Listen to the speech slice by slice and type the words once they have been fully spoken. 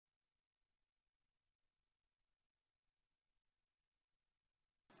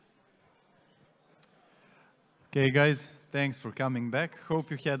Okay, guys, thanks for coming back.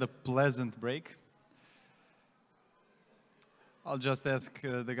 Hope you had a pleasant break. I'll just ask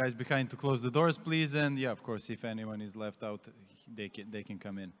the guys behind to close the doors, please. And yeah, of course, if anyone is left out, they can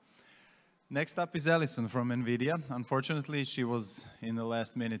come in. Next up is Alison from NVIDIA. Unfortunately, she was in the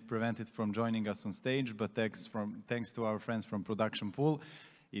last minute prevented from joining us on stage, but thanks to our friends from Production Pool,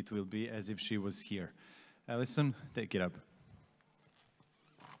 it will be as if she was here. Alison, take it up.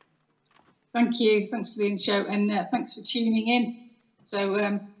 Thank you. Thanks for the intro, and thanks for tuning in. So,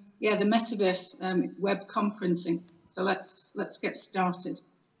 yeah, the Metaverse web conferencing. So let's get started.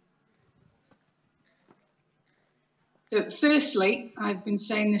 So, firstly, I've been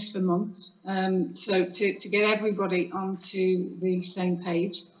saying this for months. So to get everybody onto the same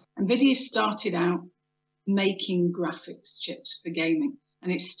page, NVIDIA started out making graphics chips for gaming,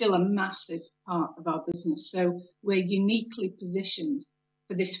 and it's still a massive part of our business. So we're uniquely positioned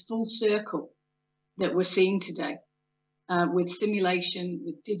for this full circle that we're seeing today with simulation,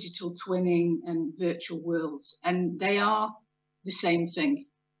 with digital twinning and virtual worlds, and they are the same thing.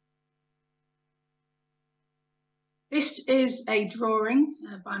 This is a drawing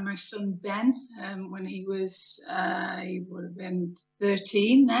by my son Ben when he was, he would have been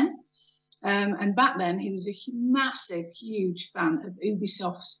 13 then. And back then he was a massive, huge fan of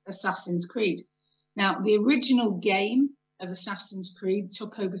Ubisoft's Assassin's Creed. Now, the original game of Assassin's Creed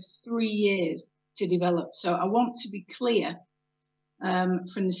took over 3 years to develop. So I want to be clear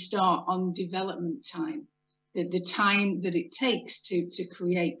from the start on development time, that the time that it takes to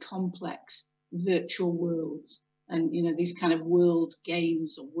create complex virtual worlds and, you know, these kind of world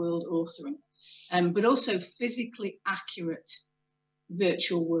games or world authoring, but also physically accurate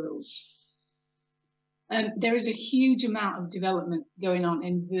virtual worlds. There is a huge amount of development going on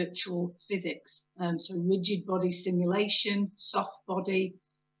in virtual physics. So rigid body simulation, soft body,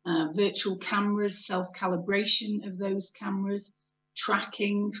 virtual cameras, self-calibration of those cameras,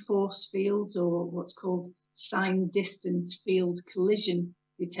 tracking force fields or what's called sign distance field collision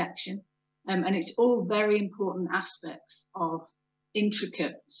detection. And it's all very important aspects of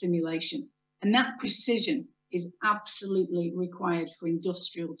intricate simulation. And that precision is absolutely required for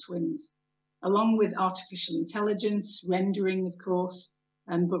industrial twins, along with artificial intelligence, rendering, of course,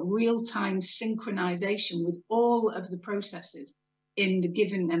 but real-time synchronization with all of the processes in the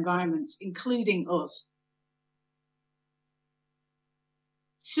given environments, including us.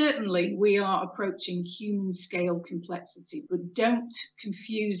 Certainly, we are approaching human scale complexity, but don't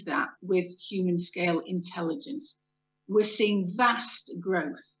confuse that with human scale intelligence. We're seeing vast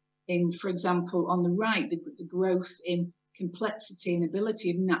growth in, for example, on the right, the growth in complexity and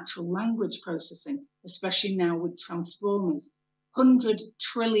ability of natural language processing, especially now with transformers, 100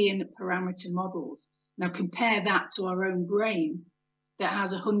 trillion parameter models. Now compare that to our own brain that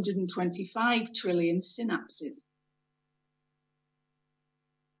has 125 trillion synapses.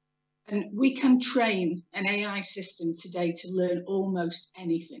 And we can train an AI system today to learn almost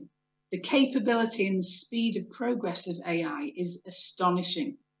anything. The capability and the speed of progress of AI is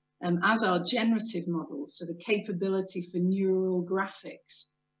astonishing. As are generative models, so the capability for neural graphics,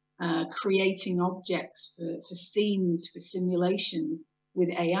 creating objects for scenes, for simulations with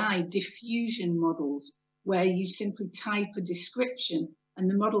AI, diffusion models, where you simply type a description and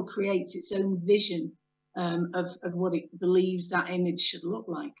the model creates its own vision of what it believes that image should look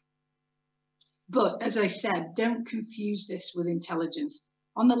like. But as I said, don't confuse this with intelligence.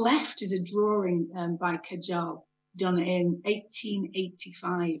 On the left is a drawing by Kajal, done in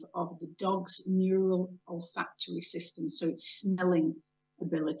 1885 of the dog's neural olfactory system, so its smelling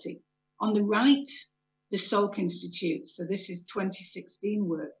ability. On the right, the Salk Institute, so this is 2016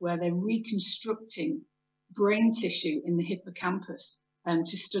 work where they're reconstructing brain tissue in the hippocampus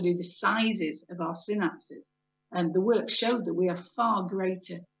to study the sizes of our synapses. And the work showed that we have far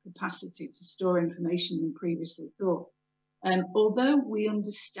greater capacity to store information than previously thought. Although we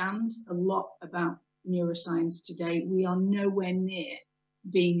understand a lot about neuroscience today, we are nowhere near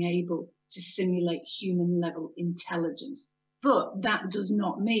being able to simulate human-level intelligence. But that does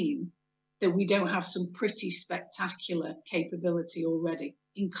not mean that we don't have some pretty spectacular capability already,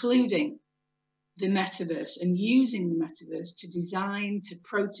 including the metaverse and using the metaverse to design, to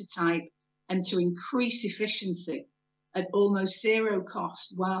prototype, and to increase efficiency at almost zero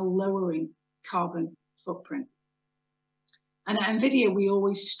cost while lowering carbon footprint. And at NVIDIA, we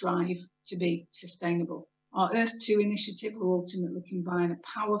always strive to be sustainable. Our Earth 2 initiative will ultimately combine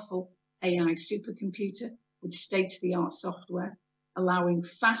a powerful AI supercomputer with state-of-the-art software, allowing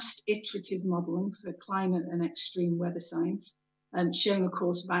fast iterative modeling for climate and extreme weather science, shown, of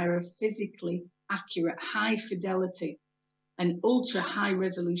course, via a physically accurate, high-fidelity an ultra high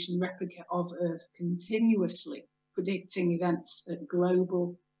resolution replica of Earth, continuously predicting events at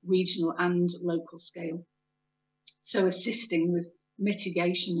global, regional and local scale. So assisting with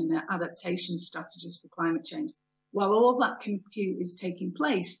mitigation and adaptation strategies for climate change. While all that compute is taking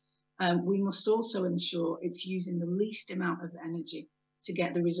place, we must also ensure it's using the least amount of energy to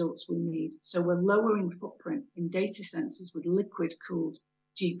get the results we need. So we're lowering footprint in data centers with liquid-cooled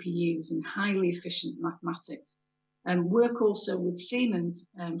GPUs and highly efficient mathematics. Work also with Siemens,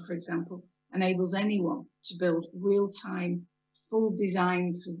 for example, enables anyone to build real-time, full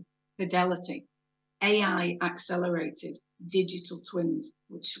design fidelity, AI-accelerated digital twins,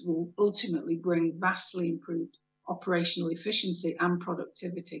 which will ultimately bring vastly improved operational efficiency and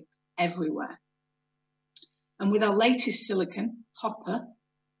productivity everywhere. And with our latest silicon, Hopper,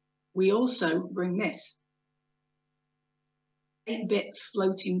 we also bring this 8-bit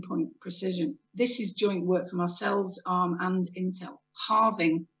floating point precision. This is joint work from ourselves, ARM and Intel,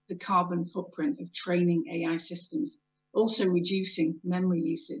 halving the carbon footprint of training AI systems, also reducing memory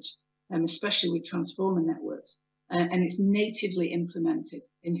usage, especially with transformer networks. And it's natively implemented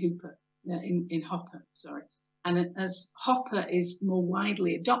in Hopper. And as Hopper is more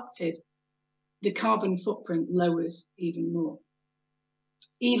widely adopted, the carbon footprint lowers even more.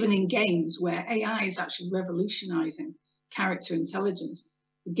 Even in games where AI is actually revolutionizing character intelligence,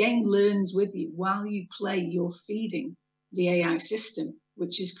 the game learns with you while you play. You're feeding the AI system,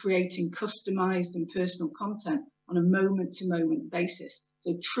 which is creating customized and personal content on a moment-to-moment basis.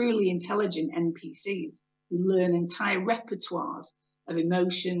 So truly intelligent NPCs who learn entire repertoires of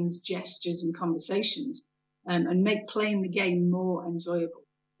emotions, gestures, and conversations, and make playing the game more enjoyable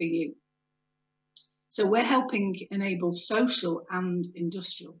for you. So we're helping enable social and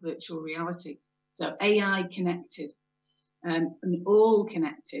industrial virtual reality. So AI connected and all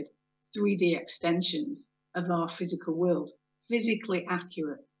connected 3D extensions of our physical world, physically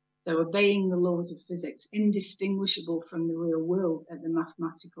accurate. So obeying the laws of physics, indistinguishable from the real world at the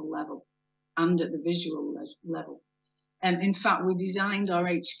mathematical level and at the visual level. In fact, we designed our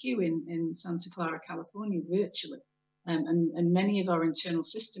HQ in Santa Clara, California, virtually. And many of our internal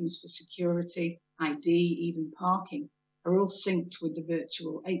systems for security, ID, even parking, are all synced with the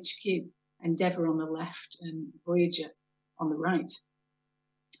virtual HQ, Endeavour on the left and Voyager on the right.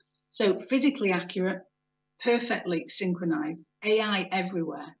 So physically accurate, perfectly synchronized, AI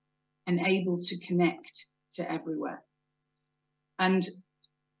everywhere, and able to connect to everywhere. And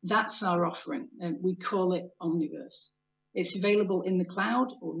that's our offering. We call it Omniverse. It's available in the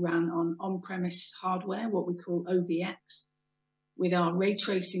cloud or ran on on-premise hardware, what we call OVX, with our ray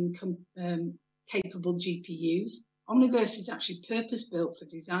tracing capable GPUs. Omniverse is actually purpose-built for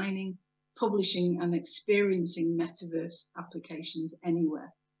designing, publishing, and experiencing metaverse applications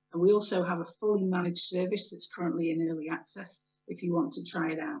anywhere. And we also have a fully managed service that's currently in early access if you want to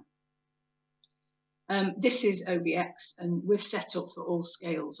try it out. This is OVX, and we're set up for all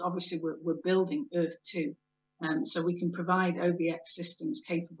scales. Obviously, we're building Earth 2. So we can provide OVX systems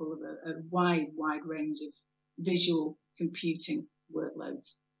capable of a wide range of visual computing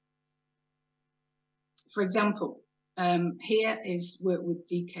workloads. For example, here is work with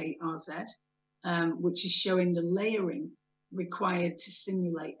DKRZ, which is showing the layering required to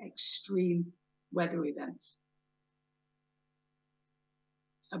simulate extreme weather events.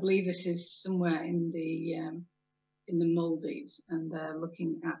 I believe this is somewhere in the Maldives, and they're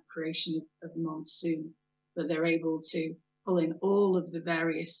looking at creation of monsoon. But they're able to pull in all of the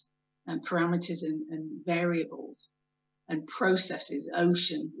various parameters and variables and processes,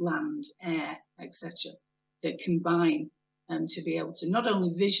 ocean, land, air, etc., that combine to be able to not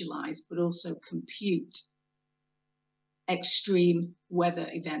only visualize, but also compute extreme weather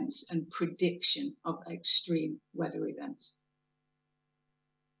events and prediction of extreme weather events.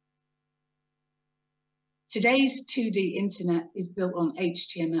 Today's 2D internet is built on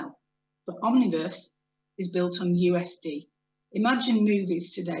HTML, but Omniverse is built on USD. Imagine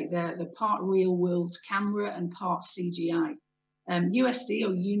movies today, they're part real world camera and part CGI. USD,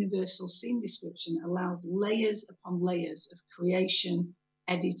 or Universal Scene Description, allows layers upon layers of creation,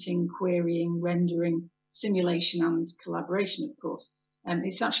 editing, querying, rendering, simulation and collaboration, of course.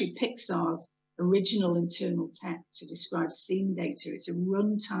 It's actually Pixar's original internal tech to describe scene data. It's a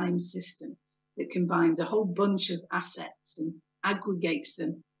runtime system that combines a whole bunch of assets and aggregates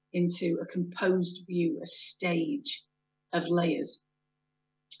them into a composed view, a stage of layers.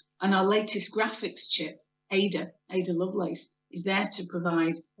 And our latest graphics chip, Ada Lovelace, is there to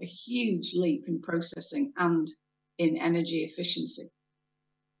provide a huge leap in processing and in energy efficiency.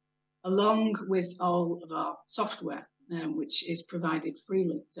 Along with all of our software, which is provided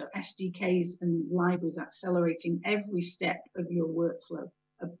freely. So SDKs and libraries accelerating every step of your workflow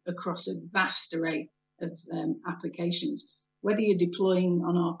across a vast array of applications. Whether you're deploying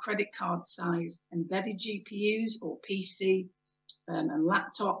on our credit card size embedded GPUs or PC and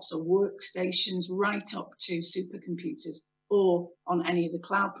laptops or workstations, right up to supercomputers, or on any of the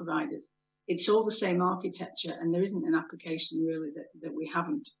cloud providers, it's all the same architecture, and there isn't an application really that we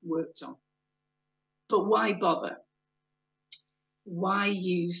haven't worked on. But why bother? Why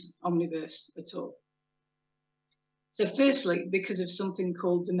use Omniverse at all? So firstly, because of something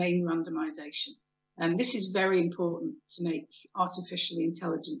called domain randomization. And this is very important to make artificially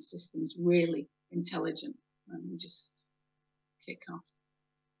intelligent systems really intelligent. Let me just kick off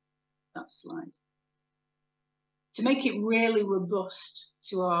that slide. To make it really robust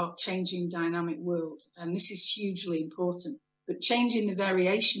to our changing dynamic world, and this is hugely important, but changing the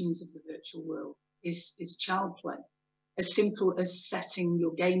variations of the virtual world is child play. As simple as setting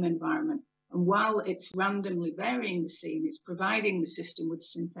your game environment. And while it's randomly varying the scene, it's providing the system with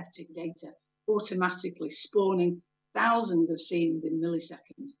synthetic data, automatically spawning thousands of scenes in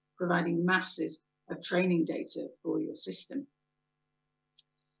milliseconds, providing masses of training data for your system.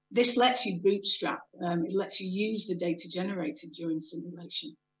 This lets you bootstrap. It lets you use the data generated during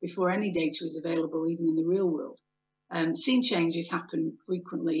simulation before any data is available, even in the real world. Scene changes happen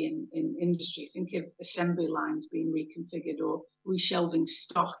frequently in industry. Think of assembly lines being reconfigured or reshelving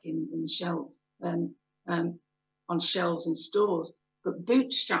stock in shelves, on shelves in stores. But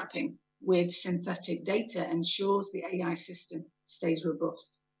bootstrapping with synthetic data ensures the AI system stays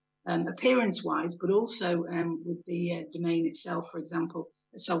robust, appearance-wise, but also with the domain itself. For example,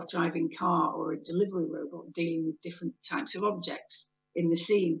 a self-driving car or a delivery robot dealing with different types of objects in the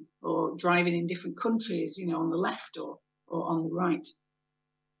scene, or driving in different countries, you know, on the left or on the right.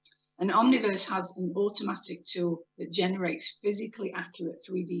 And Omniverse has an automatic tool that generates physically accurate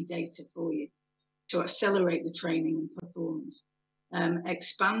 3D data for you to accelerate the training and performance,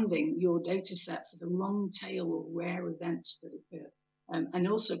 expanding your data set for the long tail or rare events that occur, and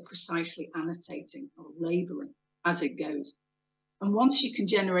also precisely annotating or labeling as it goes. And once you can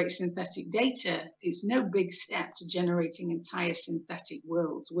generate synthetic data, it's no big step to generating entire synthetic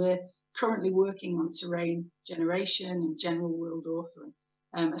worlds. We're currently working on terrain generation and general world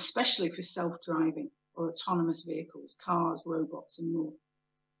authoring, especially for self-driving or autonomous vehicles, cars, robots, and more.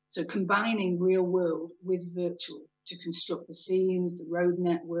 So combining real world with virtual to construct the scenes, the road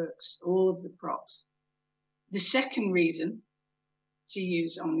networks, all of the props. The second reason to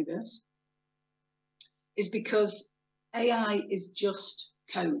use Omniverse is because AI is just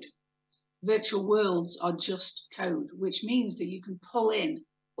code. Virtual worlds are just code, which means that you can pull in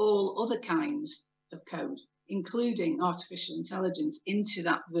all other kinds of code, including artificial intelligence, into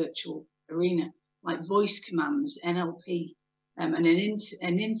that virtual arena, like voice commands, NLP, and an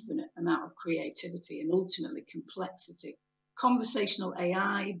infinite amount of creativity and ultimately complexity. Conversational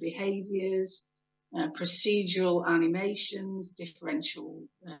AI, behaviors, procedural animations, differential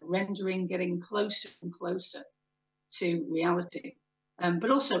rendering, getting closer and closer to reality, but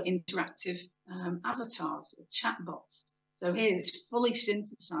also interactive avatars or chatbots. So here it's fully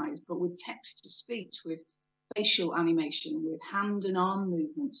synthesized, but with text to speech, with facial animation, with hand and arm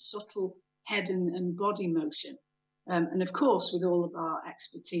movements, subtle head and body motion. And of course, with all of our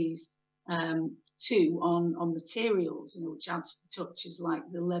expertise too on materials, you know, which adds touches like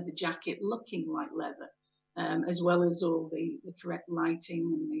the leather jacket looking like leather, as well as all the correct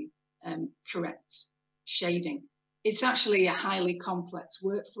lighting and the correct shading. It's actually a highly complex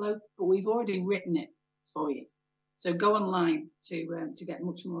workflow, but we've already written it for you. So go online to get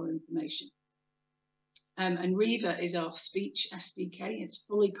much more information. And Riva is our speech SDK. It's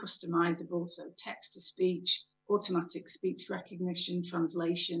fully customizable, so text to speech, automatic speech recognition,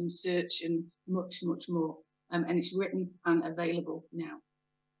 translation, search, and much, much more. And it's written and available now.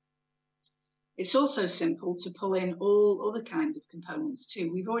 It's also simple to pull in all other kinds of components too.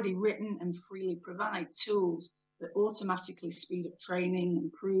 We've already written and freely provide tools that automatically speed up training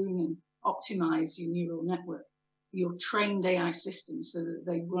and prune and optimize your neural network, your trained AI systems, so that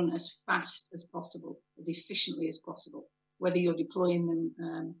they run as fast as possible, as efficiently as possible, whether you're deploying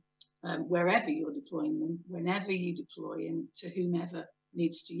them wherever you're deploying them, whenever you deploy, and to whomever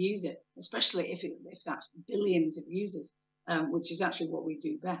needs to use it, especially if that's billions of users, which is actually what we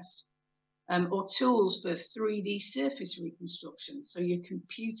do best. Or tools for 3D surface reconstruction, so you're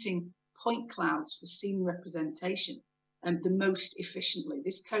computing point clouds for scene representation the most efficiently.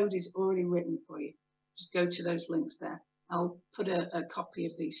 This code is already written for you. Just go to those links there. I'll put a copy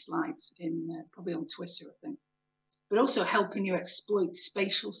of these slides in probably on Twitter, I think. But also helping you exploit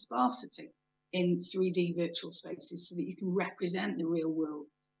spatial sparsity. in 3D virtual spaces so that you can represent the real world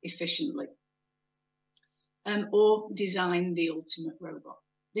efficiently. Or design the ultimate robot.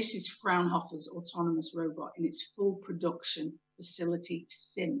 This is Fraunhofer's autonomous robot in its full production facility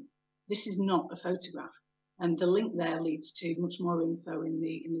sim. This is not a photograph. And the link there leads to much more info in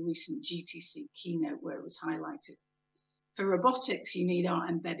the recent GTC keynote where it was highlighted. For robotics, you need our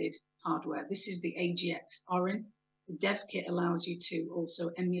embedded hardware. This is the AGX Orin. The dev kit allows you to also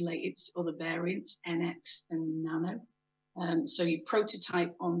emulate its other variants, NX and Nano. So you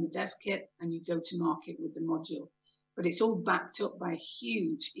prototype on the dev kit and you go to market with the module. But it's all backed up by a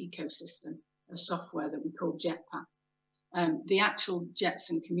huge ecosystem of software that we call Jetpack. The actual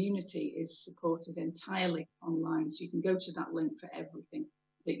Jetson community is supported entirely online, so you can go to that link for everything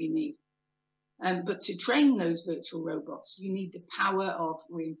that you need. But to train those virtual robots, you need the power of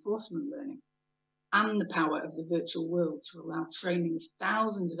reinforcement learning and the power of the virtual world to allow training of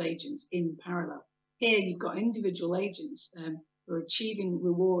thousands of agents in parallel. Here you've got individual agents who are achieving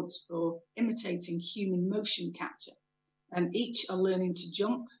rewards for imitating human motion capture. Each are learning to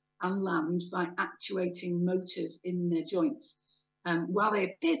jump and land by actuating motors in their joints. While they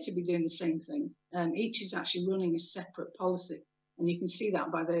appear to be doing the same thing, each is actually running a separate policy. And you can see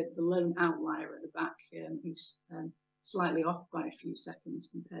that by the lone outlier at the back, who's slightly off by a few seconds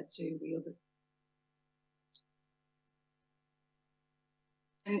compared to the others.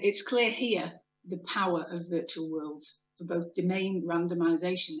 And it's clear here the power of virtual worlds for both domain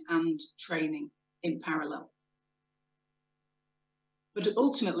randomization and training in parallel. But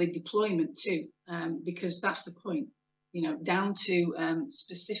ultimately deployment too, because that's the point, you know, down to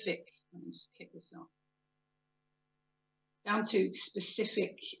specific, let me just kick this off, down to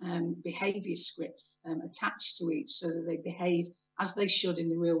specific behavior scripts attached to each so that they behave as they should in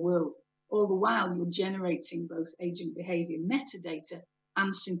the real world. All the while you're generating both agent behavior metadata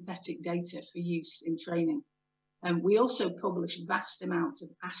and synthetic data for use in training. We also publish vast amounts of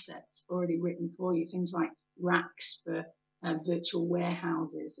assets already written for you, things like racks for virtual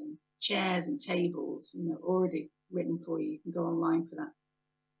warehouses and chairs and tables, you know, already written for you. You can go online for that.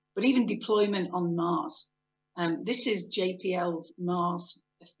 But even deployment on Mars. This is JPL's Mars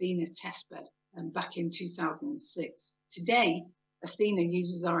Athena testbed back in 2006. Today, Athena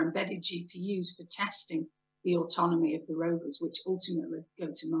uses our embedded GPUs for testing the autonomy of the rovers, which ultimately go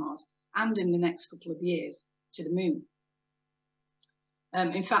to Mars, and in the next couple of years to the moon.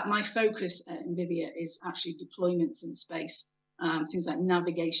 In fact, my focus at NVIDIA is actually deployments in space, things like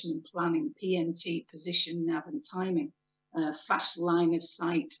navigation and planning, PNT, position, nav and timing, fast line of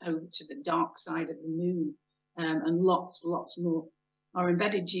sight over to the dark side of the moon, and lots more. Our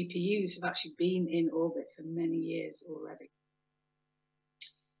embedded GPUs have actually been in orbit for many years already.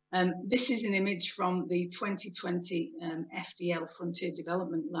 This is an image from the 2020 FDL Frontier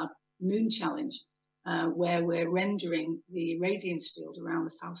Development Lab Moon Challenge, where we're rendering the radiance field around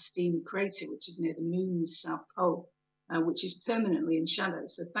the Faustina crater, which is near the moon's south pole, which is permanently in shadow.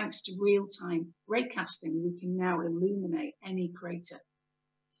 So thanks to real-time raycasting, we can now illuminate any crater.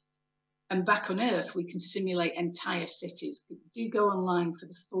 And back on Earth, we can simulate entire cities. Do go online for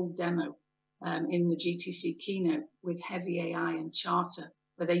the full demo in the GTC keynote with Heavy AI and Charter,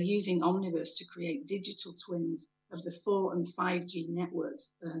 where they're using Omniverse to create digital twins of the 4 and 5G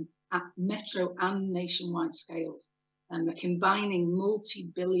networks at metro and nationwide scales. And they're combining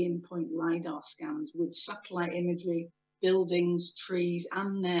multi-billion point LiDAR scans with satellite imagery, buildings, trees,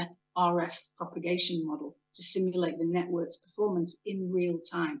 and their RF propagation model to simulate the network's performance in real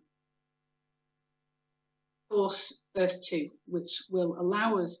time. Of course, Earth 2, which will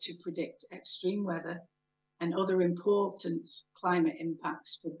allow us to predict extreme weather and other important climate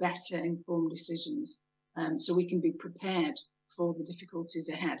impacts for better informed decisions, so we can be prepared for the difficulties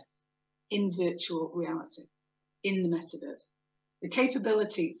ahead in virtual reality, in the metaverse. The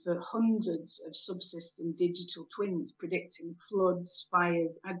capability for hundreds of subsystem digital twins predicting floods,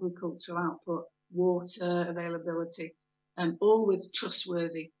 fires, agricultural output, water availability, all with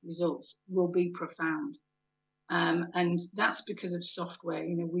trustworthy results will be profound. And that's because of software.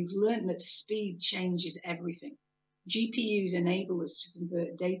 You know, we've learned that speed changes everything. GPUs enable us to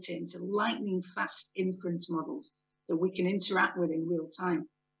convert data into lightning fast inference models that we can interact with in real time.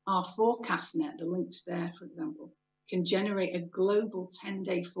 Our forecast net, the links there, for example, can generate a global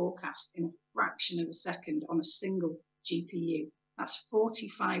 10-day forecast in a fraction of a second on a single GPU. That's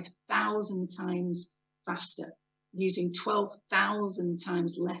 45,000 times faster, using 12,000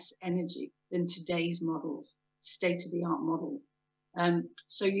 times less energy than today's models, state-of-the-art models.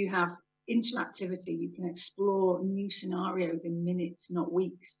 So you have interactivity, you can explore new scenarios in minutes, not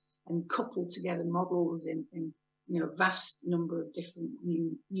weeks, and couple together models in you know, a vast number of different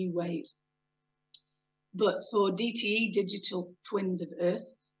new ways. But for DTE, digital twins of Earth,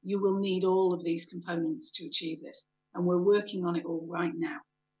 you will need all of these components to achieve this. And we're working on it all right now.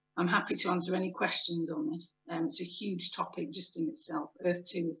 I'm happy to answer any questions on this. It's a huge topic just in itself. Earth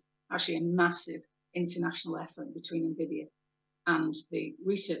 2 is actually a massive international effort between NVIDIA and the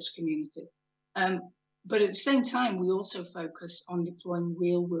research community. But at the same time, we also focus on deploying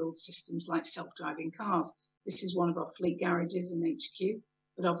real-world systems like self-driving cars. This is one of our fleet garages in HQ,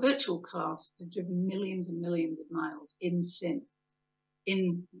 but our virtual cars have driven millions and millions of miles in sim,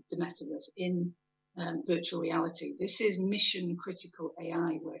 in the metaverse, in virtual reality. This is mission critical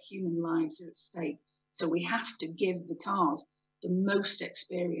AI where human lives are at stake. So we have to give the cars the most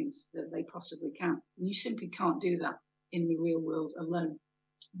experience that they possibly can. And you simply can't do that in the real world alone.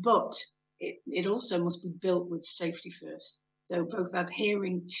 But it also must be built with safety first. So both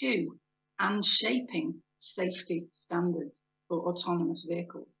adhering to and shaping safety standards for autonomous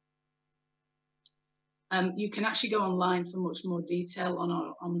vehicles. You can actually go online for much more detail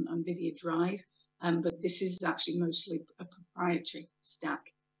on NVIDIA Drive, but this is actually mostly a proprietary stack.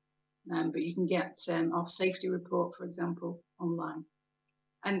 But you can get our safety report, for example, online.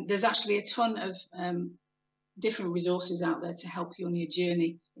 And there's actually a ton of different resources out there to help you on your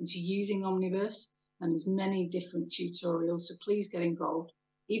journey into using Omniverse. And there's many different tutorials, so please get involved.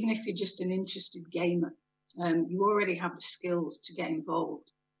 Even if you're just an interested gamer, you already have the skills to get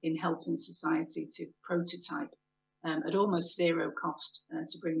involved in helping society to prototype at almost zero cost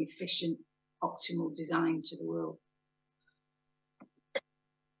to bring efficient, optimal design to the world.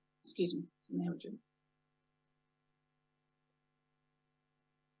 Excuse me, some air drink.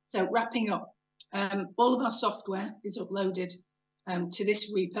 So wrapping up, all of our software is uploaded to this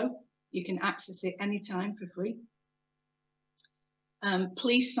repo. You can access it anytime for free.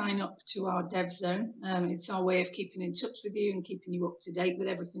 Please sign up to our dev zone. It's our way of keeping in touch with you and keeping you up to date with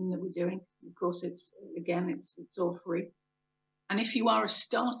everything that we're doing. Of course, it's all free. And if you are a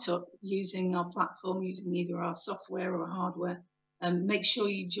startup using our platform, using either our software or hardware, make sure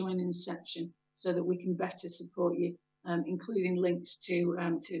you join Inception so that we can better support you, including links to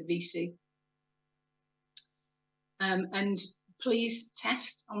VC. And please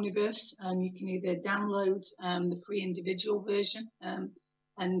test Omniverse. You can either download the free individual version and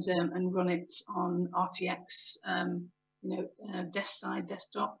run it on RTX,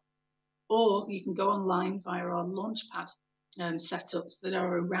 desktop, or you can go online via our Launchpad setups that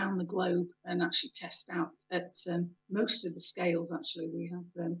are around the globe and actually test out at most of the scales. Actually, we have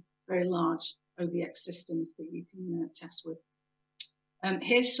very large OVX systems that you can test with.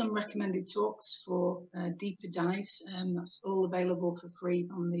 Here's some recommended talks for deeper dives. That's all available for free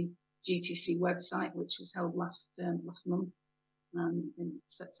on the GTC website, which was held last month in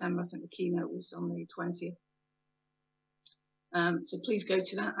September. I think the keynote was on the 20th. So please go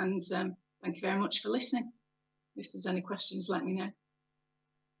to that, and thank you very much for listening. If there's any questions, let me know.